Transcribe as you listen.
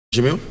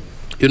Jimmy?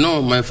 You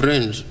know, my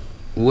friend,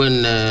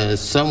 when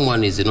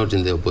someone is not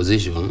in the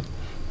opposition,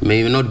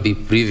 may not be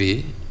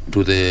privy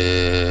to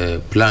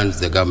the plans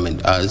the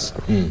government has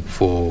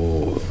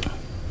for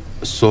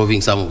solving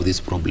some of these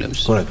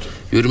problems. Correct.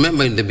 You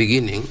remember in the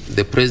beginning,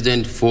 the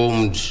president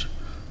formed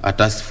a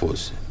task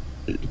force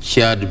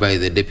chaired by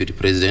the deputy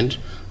president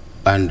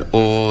and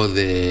all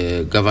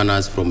the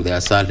governors from the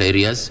assault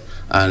areas,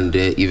 and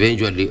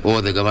eventually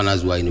all the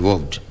governors were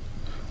involved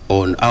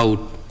on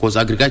how, because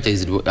agriculture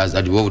has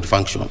a devolved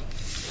function.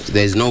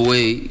 There is no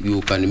way you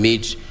can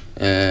meet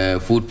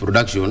food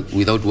production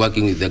without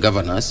working with the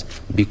governors,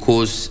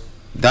 because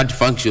that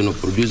function of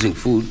producing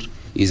food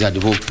is a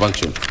devolved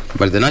function.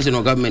 But the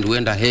national government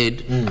went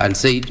ahead and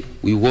said,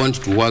 we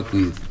want to work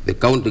with the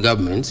county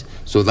governments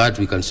so that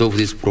we can solve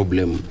this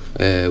problem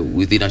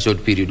within a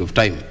short period of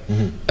time.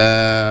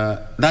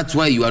 That's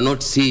why you are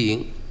not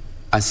seeing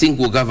a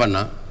single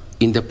governor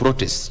in the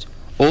protest.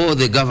 All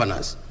the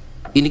governors,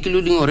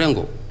 including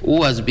Orengo,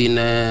 who has been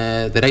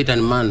the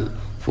right-hand man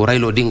for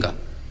Raila Odinga,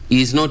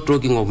 he is not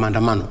talking of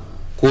Mandamano,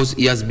 because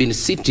he has been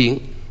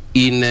sitting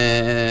in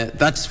that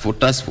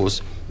task force,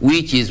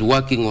 which is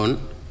working on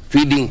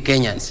feeding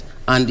Kenyans,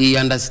 and he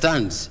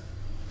understands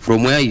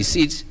from where he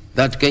sits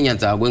that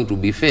Kenyans are going to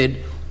be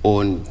fed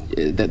on,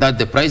 that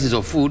the prices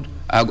of food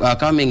are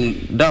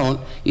coming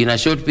down in a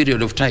short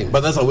period of time.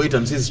 But that's a wait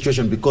and see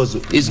situation, because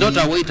it's not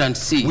a wait and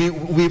see.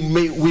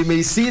 We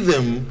may see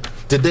them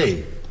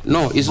today.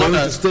 No, it's going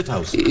not to State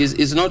House.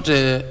 It's not.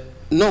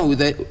 No,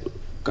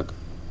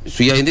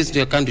 so you are in this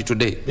country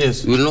today.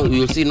 Yes. You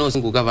will see no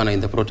single governor in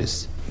the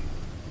protest.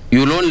 You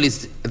will only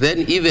then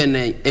even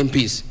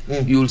MPs.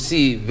 You will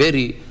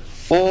see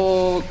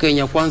all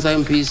Kenya Kwanza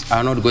MPs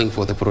are not going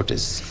for the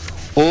protests.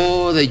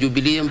 All the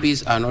Jubilee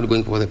MPs are not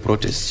going for the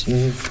protests.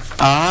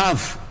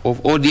 Half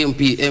of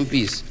ODMP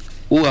MPs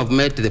who have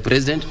met the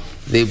president,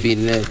 they've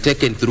been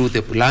taken through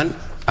the plan,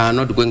 are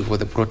not going for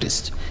the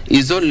protest.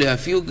 It's only a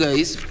few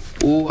guys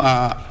who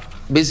are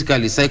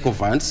basically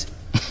sycophants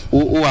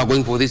who are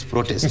going for this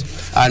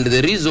protest. And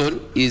the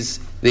reason is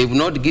they've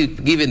not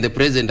given the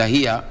president a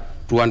hear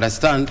to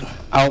understand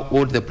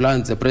what the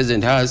plans the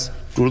president has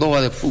to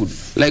lower the food.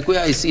 Like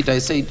where I sit, I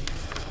said,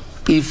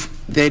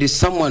 if there is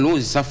someone who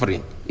is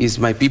suffering, is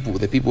my people,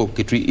 the people of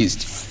Kitui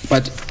East.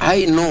 But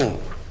I know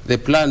the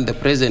plan the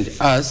president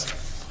has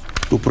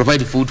to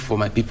provide food for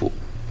my people.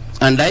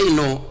 And I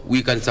know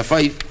we can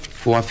survive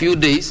for a few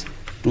days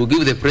to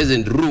give the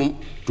president room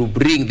to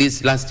bring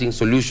this lasting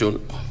solution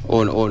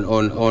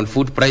on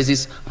food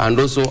prices and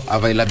also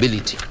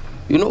availability.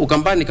 You know,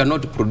 Ukambani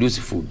cannot produce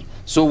food.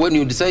 So when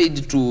you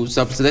decide to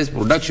subsidize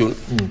production,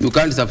 you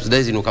can't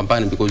subsidize in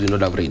Ukambani because you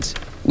don't have rains.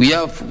 We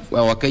have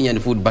our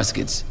Kenyan food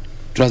baskets,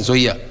 Trans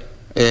Nzoia,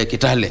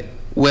 Kitale,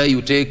 where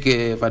you take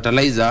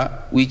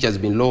fertilizer, which has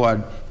been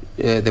lowered,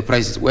 the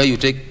prices, where you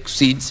take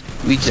seeds,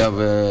 which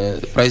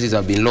have prices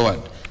have been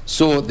lowered.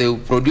 So they will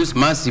produce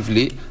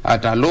massively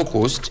at a low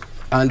cost,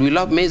 and we'll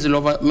have maize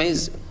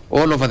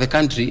all over the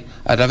country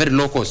at a very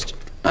low cost.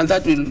 And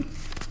that will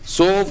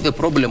solve the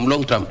problem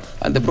long term.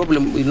 And the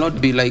problem will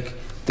not be like,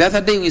 the other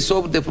day we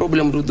solved the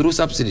problem through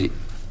subsidy.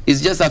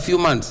 It's just a few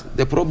months.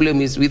 The problem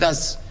is with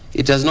us.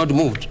 It has not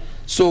moved.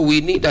 So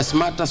we need a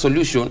smarter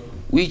solution,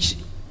 which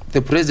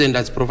the president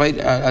has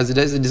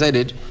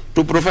decided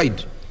to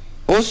provide.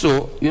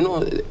 Also, you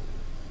know,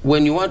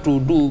 when you want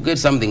to get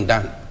something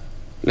done,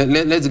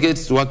 let's get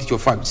to actual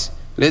facts.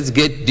 Let's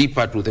get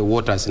deeper to the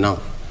waters now.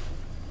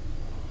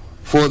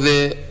 For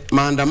the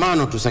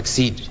Mandamano to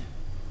succeed,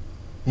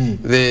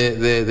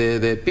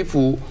 the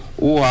people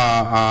who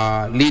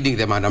are leading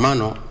the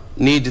Mandamano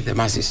need the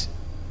masses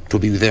to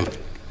be with them.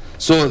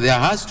 So there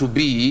has to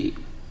be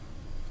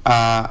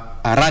a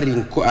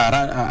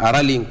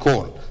rallying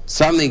call,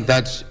 something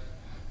that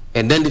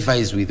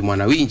identifies with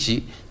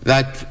Mwananchi,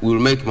 that will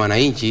make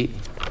Mwananchi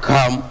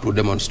come to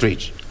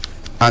demonstrate.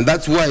 And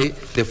that's why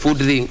the food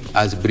thing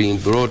has been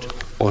brought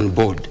on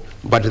board.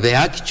 But the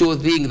actual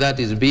thing that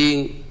is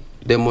being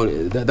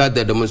that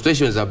the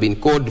demonstrations have been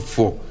called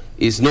for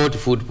is not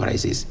food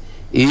prices,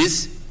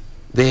 is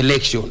the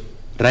election.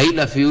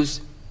 Raila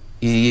feels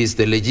he is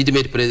the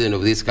legitimate president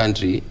of this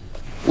country,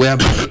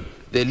 whereby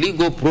the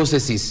legal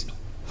processes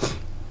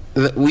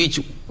which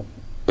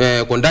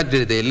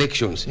conducted the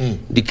elections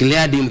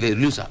declared him the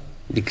loser,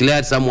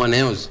 declared someone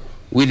else,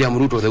 William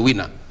Ruto, the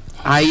winner.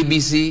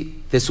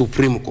 IBC, the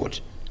Supreme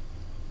Court,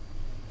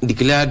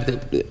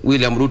 declared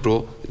William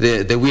Ruto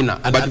the winner.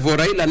 But for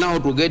Raila now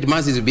to get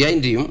masses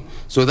behind him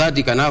so that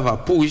he can have a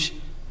push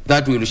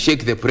that will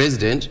shake the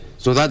president,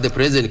 so that the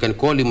president can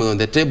call him on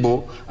the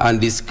table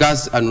and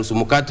discuss and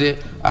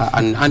usumukate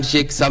and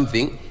handshake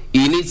something,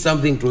 he needs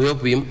something to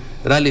help him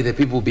rally the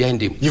people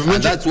behind him.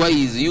 And that's why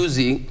he's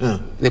using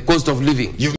the cost of living.